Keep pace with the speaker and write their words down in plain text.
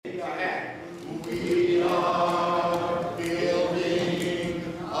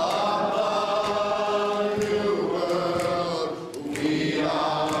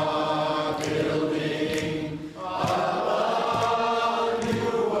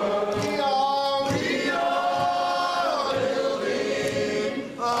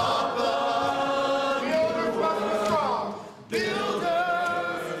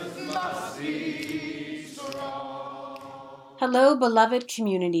Hello, beloved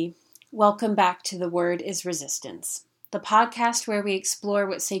community. Welcome back to The Word is Resistance, the podcast where we explore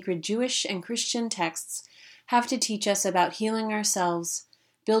what sacred Jewish and Christian texts have to teach us about healing ourselves,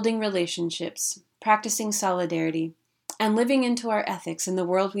 building relationships, practicing solidarity, and living into our ethics in the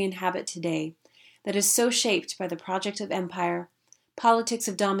world we inhabit today that is so shaped by the project of empire, politics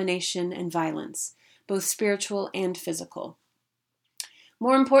of domination and violence, both spiritual and physical.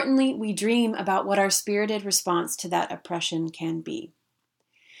 More importantly, we dream about what our spirited response to that oppression can be.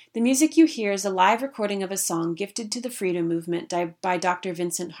 The music you hear is a live recording of a song gifted to the freedom movement by Dr.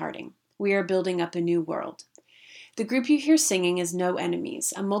 Vincent Harding, We Are Building Up a New World. The group you hear singing is No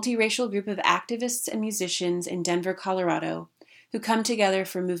Enemies, a multiracial group of activists and musicians in Denver, Colorado, who come together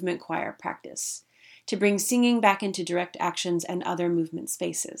for movement choir practice, to bring singing back into direct actions and other movement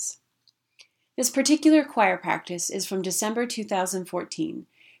spaces. This particular choir practice is from December 2014,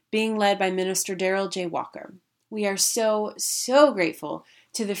 being led by Minister Daryl J. Walker. We are so grateful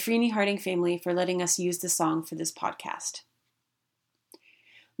to the Freeney Harding family for letting us use the song for this podcast.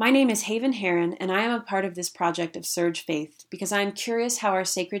 My name is Haven Heron, and I am a part of this project of Surge Faith because I am curious how our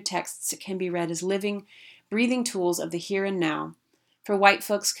sacred texts can be read as living, breathing tools of the here and now for white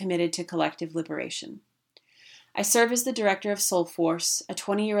folks committed to collective liberation. I serve as the director of Soul Force, a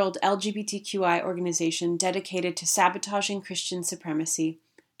 20-year-old LGBTQI organization dedicated to sabotaging Christian supremacy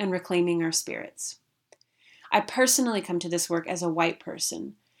and reclaiming our spirits. I personally come to this work as a white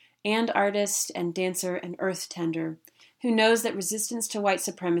person, and artist and dancer and earth tender, who knows that resistance to white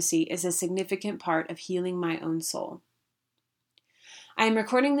supremacy is a significant part of healing my own soul. I am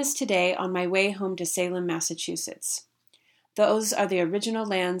recording this today on my way home to Salem, Massachusetts. Those are the original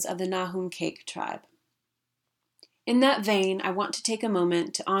lands of the Nahum Cake tribe. In that vein, I want to take a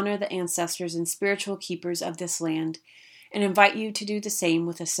moment to honor the ancestors and spiritual keepers of this land and invite you to do the same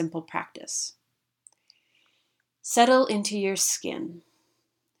with a simple practice. Settle into your skin.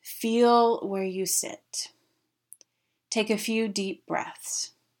 Feel where you sit. Take a few deep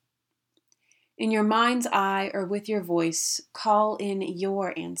breaths. In your mind's eye or with your voice, call in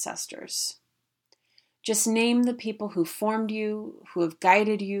your ancestors. Just name the people who formed you, who have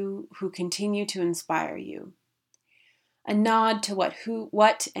guided you, who continue to inspire you. A nod to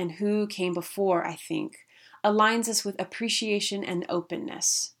what and who came before, I think, aligns us with appreciation and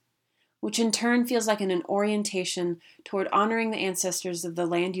openness, which in turn feels like an orientation toward honoring the ancestors of the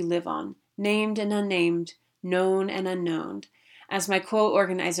land you live on, named and unnamed, known and unknown, as my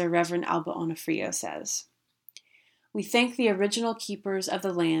co-organizer Reverend Alba Onofrio says. We thank the original keepers of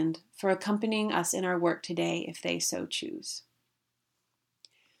the land for accompanying us in our work today if they so choose.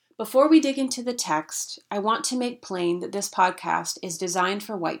 Before we dig into the text, I want to make plain that this podcast is designed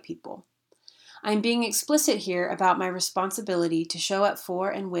for white people. I'm being explicit here about my responsibility to show up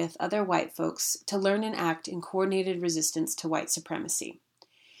for and with other white folks to learn and act in coordinated resistance to white supremacy.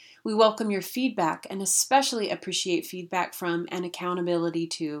 We welcome your feedback and especially appreciate feedback from and accountability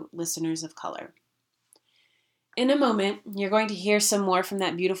to listeners of color. In a moment, you're going to hear some more from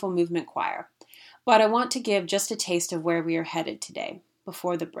that beautiful movement choir, but I want to give just a taste of where we are headed today,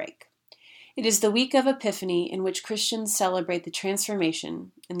 before the break. It is the week of Epiphany in which Christians celebrate the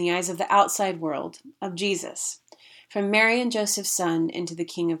transformation, in the eyes of the outside world, of Jesus, from Mary and Joseph's son into the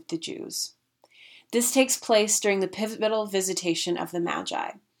King of the Jews. This takes place during the pivotal visitation of the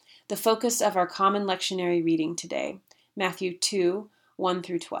Magi, the focus of our common lectionary reading today, Matthew 2, 1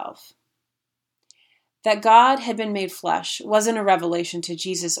 through 12. That God had been made flesh wasn't a revelation to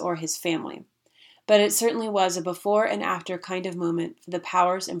Jesus or his family, but it certainly was a before and after kind of moment for the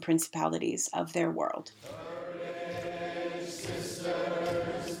powers and principalities of their world. Courage,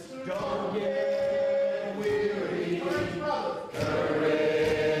 sisters, don't get weary. Courage,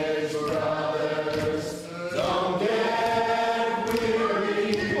 brothers, don't get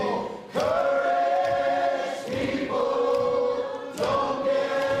weary. Courage, people, don't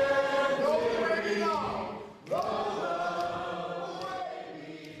get weary.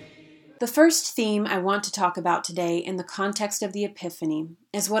 The first theme I want to talk about today in the context of the Epiphany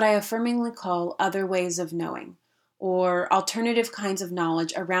is what I affirmingly call other ways of knowing, or alternative kinds of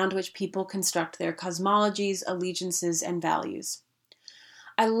knowledge around which people construct their cosmologies, allegiances, and values.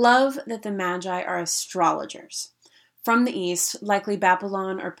 I love that the Magi are astrologers, from the East, likely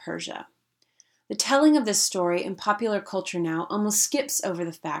Babylon or Persia. The telling of this story in popular culture now almost skips over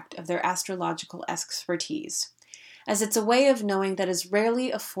the fact of their astrological expertise, as it's a way of knowing that is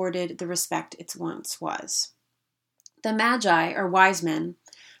rarely afforded the respect it once was. The Magi, or wise men,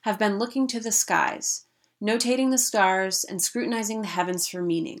 have been looking to the skies, notating the stars and scrutinizing the heavens for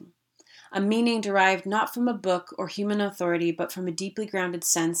meaning, a meaning derived not from a book or human authority, but from a deeply grounded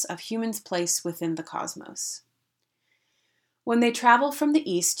sense of human's place within the cosmos. When they travel from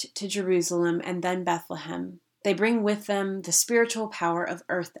the east to Jerusalem and then Bethlehem, they bring with them the spiritual power of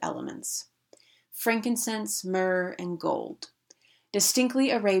earth elements: frankincense, myrrh, and gold,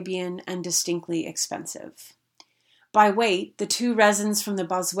 distinctly Arabian and distinctly expensive. By weight, the two resins from the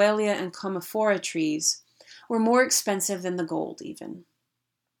boswellia and commiphora trees were more expensive than the gold even.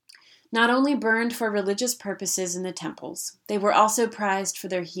 Not only burned for religious purposes in the temples, they were also prized for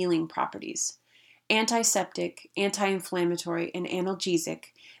their healing properties. Antiseptic, anti-inflammatory, and analgesic,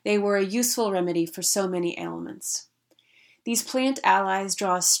 they were a useful remedy for so many ailments. These plant allies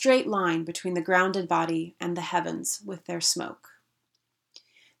draw a straight line between the grounded body and the heavens with their smoke.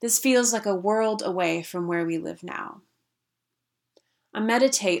 This feels like a world away from where we live now. I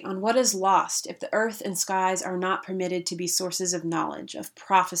meditate on what is lost if the earth and skies are not permitted to be sources of knowledge, of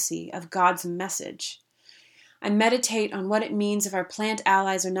prophecy, of God's message. I meditate on what it means if our plant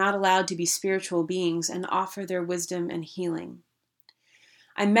allies are not allowed to be spiritual beings and offer their wisdom and healing.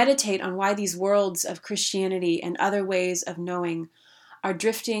 I meditate on why these worlds of Christianity and other ways of knowing are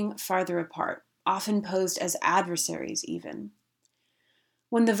drifting farther apart, often posed as adversaries even.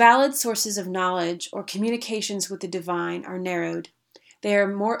 When the valid sources of knowledge or communications with the divine are narrowed, they are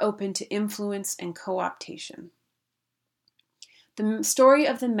more open to influence and co-optation. The story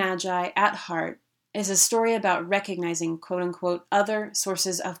of the Magi at heart is a story about recognizing quote-unquote other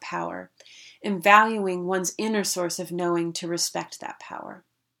sources of power and valuing one's inner source of knowing to respect that power.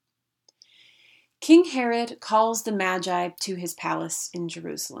 King Herod calls the Magi to his palace in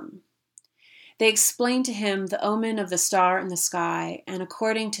Jerusalem. They explain to him the omen of the star in the sky, and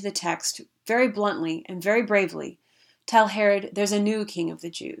according to the text, very bluntly and very bravely, tell Herod there's a new king of the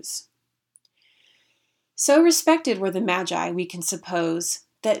Jews. So respected were the Magi, we can suppose,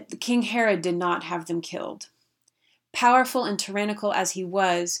 that King Herod did not have them killed. Powerful and tyrannical as he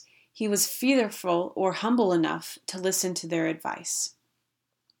was fearful or humble enough to listen to their advice.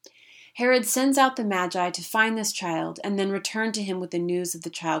 Herod sends out the Magi to find this child and then return to him with the news of the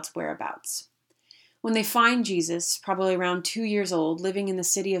child's whereabouts. When they find Jesus, probably around 2 years old, living in the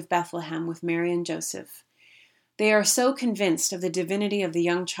city of Bethlehem with Mary and Joseph, they are so convinced of the divinity of the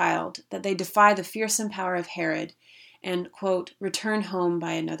young child that they defy the fearsome power of Herod and, quote, return home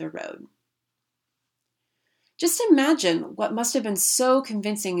by another road. Just imagine what must have been so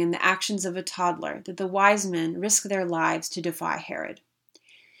convincing in the actions of a toddler that the wise men risk their lives to defy Herod.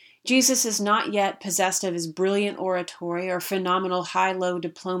 Jesus is not yet possessed of his brilliant oratory or phenomenal high-low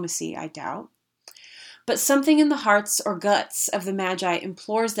diplomacy, I doubt. But something in the hearts or guts of the Magi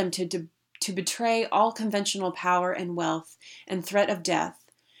implores them to betray all conventional power and wealth and threat of death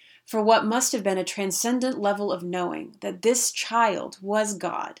for what must have been a transcendent level of knowing that this child was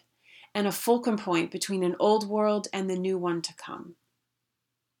God and a fulcrum point between an old world and the new one to come.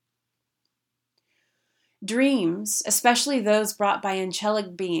 Dreams, especially those brought by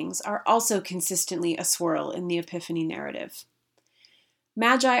angelic beings, are also consistently a swirl in the Epiphany narrative.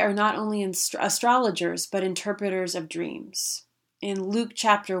 Magi are not only astrologers, but interpreters of dreams. In Luke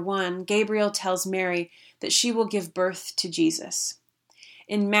chapter 1, Gabriel tells Mary that she will give birth to Jesus.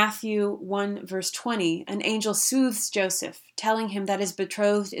 In Matthew 1 verse 20, an angel soothes Joseph, telling him that his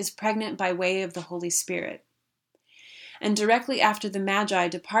betrothed is pregnant by way of the Holy Spirit. And directly after the Magi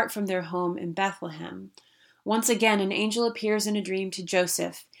depart from their home in Bethlehem, once again an angel appears in a dream to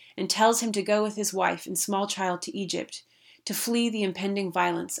Joseph and tells him to go with his wife and small child to Egypt to flee the impending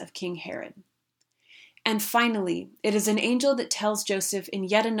violence of King Herod. And finally, it is an angel that tells Joseph in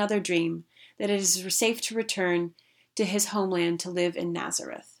yet another dream that it is safe to return to his homeland to live in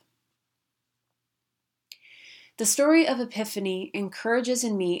Nazareth. The story of Epiphany encourages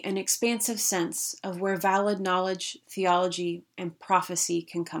in me an expansive sense of where valid knowledge, theology, and prophecy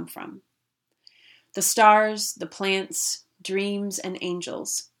can come from. The stars, the plants, dreams, and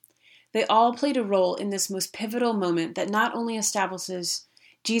angels, they all played a role in this most pivotal moment that not only establishes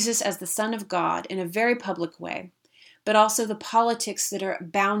Jesus as the Son of God in a very public way, but also the politics that are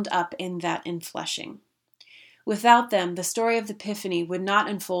bound up in that infleshing. Without them, the story of the Epiphany would not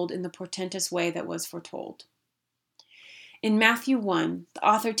unfold in the portentous way that was foretold. In Matthew 1, the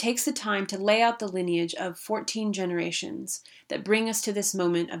author takes the time to lay out the lineage of 14 generations that bring us to this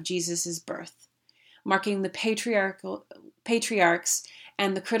moment of Jesus' birth, marking the patriarchs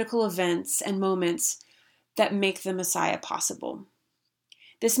and the critical events and moments that make the Messiah possible.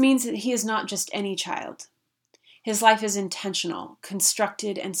 This means that he is not just any child. His life is intentional,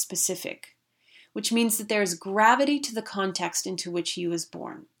 constructed, and specific, which means that there is gravity to the context into which he was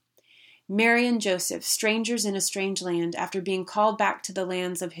born. Mary and Joseph, strangers in a strange land after being called back to the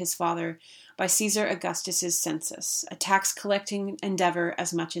lands of his father by Caesar Augustus's census, a tax-collecting endeavor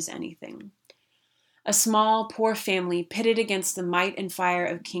as much as anything. A small, poor family pitted against the might and fire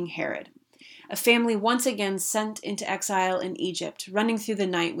of King Herod. A family once again sent into exile in Egypt, running through the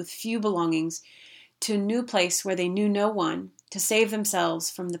night with few belongings to a new place where they knew no one, to save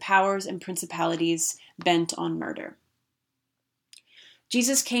themselves from the powers and principalities bent on murder.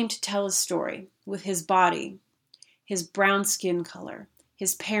 Jesus came to tell his story with his body, his brown skin color,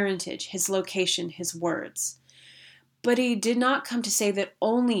 his parentage, his location, his words. But he did not come to say that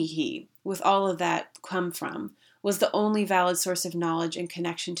only he, with all of that come from, was the only valid source of knowledge and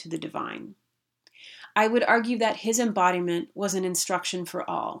connection to the divine. I would argue that his embodiment was an instruction for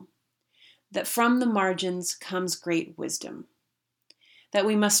all, that from the margins comes great wisdom, that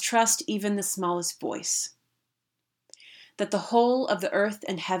we must trust even the smallest voice, that the whole of the earth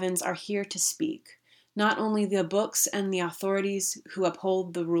and heavens are here to speak, not only the books and the authorities who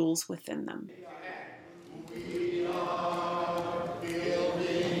uphold the rules within them. We are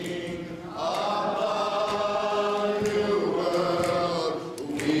building a new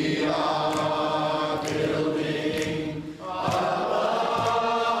world. We are building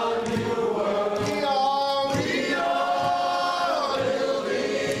a new world. We are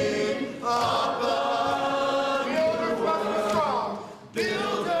building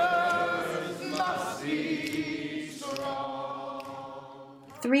builders must be strong.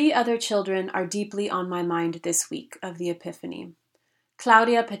 3 other children are deeply on my mind this week of the Epiphany: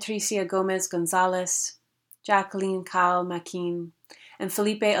 Claudia Patricia Gomez Gonzalez, Jacqueline Cal Makin, and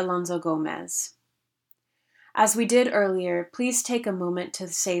Felipe Alonso Gomez. As we did earlier, please take a moment to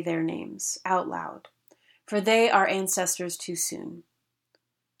say their names out loud, for they are ancestors too soon.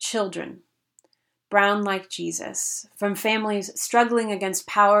 Children, brown like Jesus, from families struggling against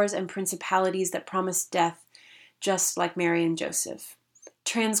powers and principalities that promised death, just like Mary and Joseph,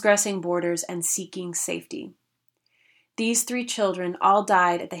 transgressing borders and seeking safety. These 3 children all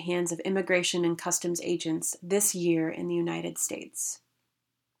died at the hands of immigration and customs agents this year in the United States.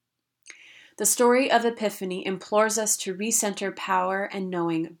 The story of Epiphany implores us to recenter power and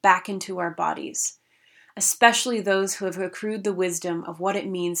knowing back into our bodies, especially those who have accrued the wisdom of what it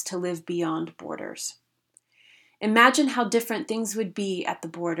means to live beyond borders. Imagine how different things would be at the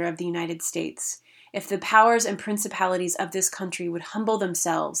border of the United States if the powers and principalities of this country would humble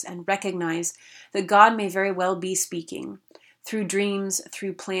themselves and recognize that God may very well be speaking, through dreams,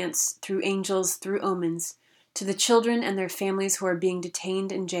 through plants, through angels, through omens, to the children and their families who are being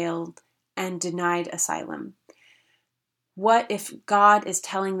detained and jailed and denied asylum. What if God is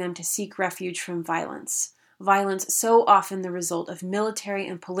telling them to seek refuge from violence? Violence so often the result of military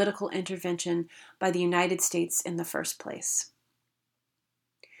and political intervention by the United States in the first place.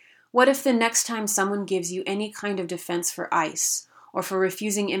 What if the next time someone gives you any kind of defense for ICE, or for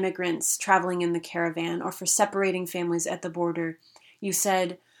refusing immigrants traveling in the caravan, or for separating families at the border, you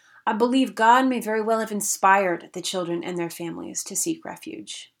said, "I believe God may very well have inspired the children and their families to seek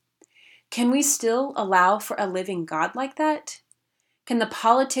refuge"? Can we still allow for a living God like that? Can the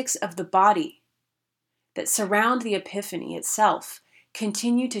politics of the body that surround the Epiphany itself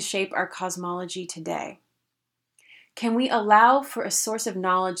continue to shape our cosmology today? Can we allow for a source of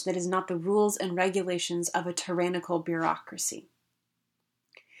knowledge that is not the rules and regulations of a tyrannical bureaucracy?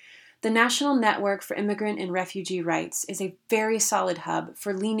 The National Network for Immigrant and Refugee Rights is a very solid hub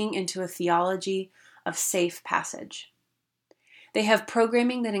for leaning into a theology of safe passage. They have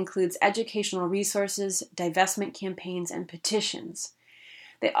programming that includes educational resources, divestment campaigns, and petitions.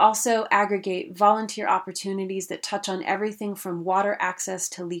 They also aggregate volunteer opportunities that touch on everything from water access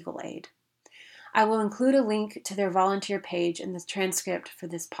to legal aid. I will include a link to their volunteer page in the transcript for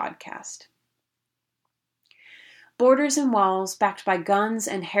this podcast. Borders and walls, backed by guns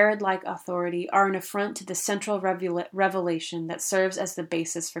and Herod-like authority, are an affront to the central revelation that serves as the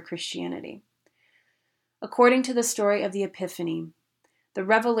basis for Christianity. According to the story of the Epiphany, the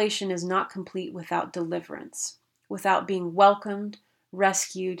revelation is not complete without deliverance, without being welcomed,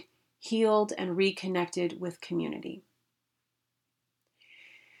 rescued, healed, and reconnected with community.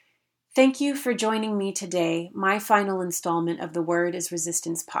 Thank you for joining me today, my final installment of the Word is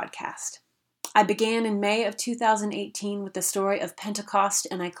Resistance podcast. I began in May of 2018 with the story of Pentecost,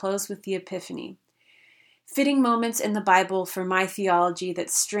 and I close with the Epiphany. Fitting moments in the Bible for my theology that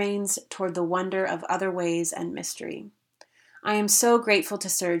strains toward the wonder of other ways and mystery. I am so grateful to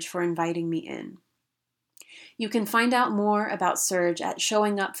Serge for inviting me in. You can find out more about Serge at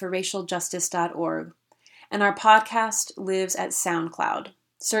showingupforracialjustice.org, and our podcast lives at SoundCloud.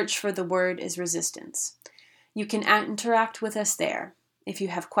 Search for The Word is Resistance. You can interact with us there if you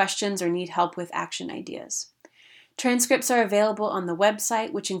have questions or need help with action ideas. Transcripts are available on the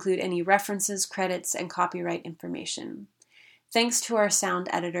website, which include any references, credits, and copyright information. Thanks to our sound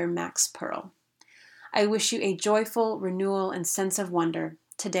editor, Max Pearl. I wish you a joyful renewal and sense of wonder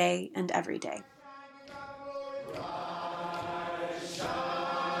today and every day.